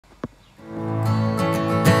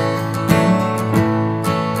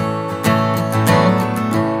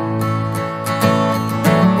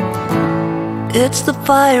It's the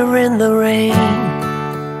fire in the rain.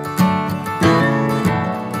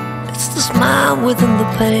 It's the smile within the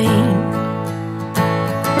pain.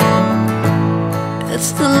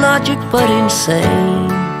 It's the logic but insane.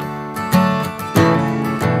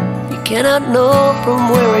 You cannot know from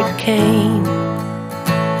where it came.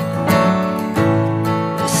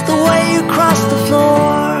 It's the way you cross the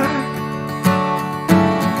floor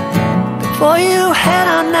before you head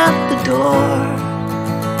on out the door.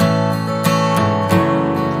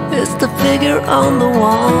 It's the figure on the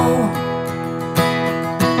wall.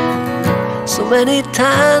 So many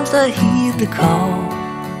times I heed the call.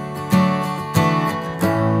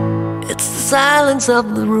 It's the silence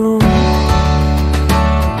of the room,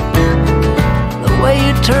 the way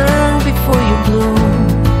you turn before you bloom.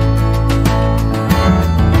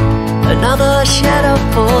 Another shadow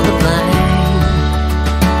for the blind.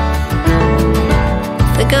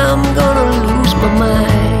 Think I'm gonna lose my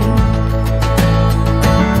mind.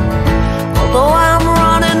 Although I'm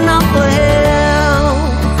running up a hill,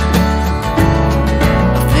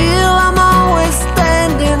 I feel I'm always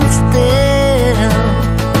standing still.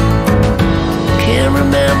 Can't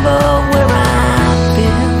remember where I've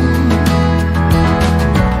been.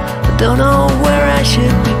 I don't know where I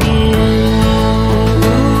should begin.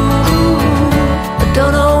 I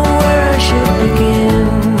don't know where I should begin.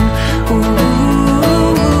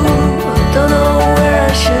 I don't know where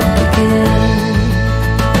I should begin.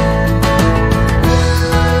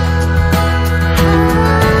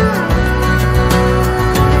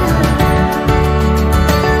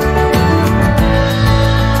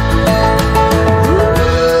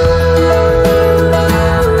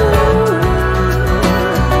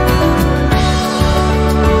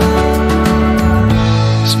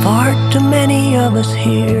 Too many of us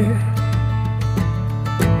here,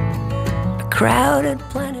 a crowded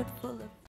planet full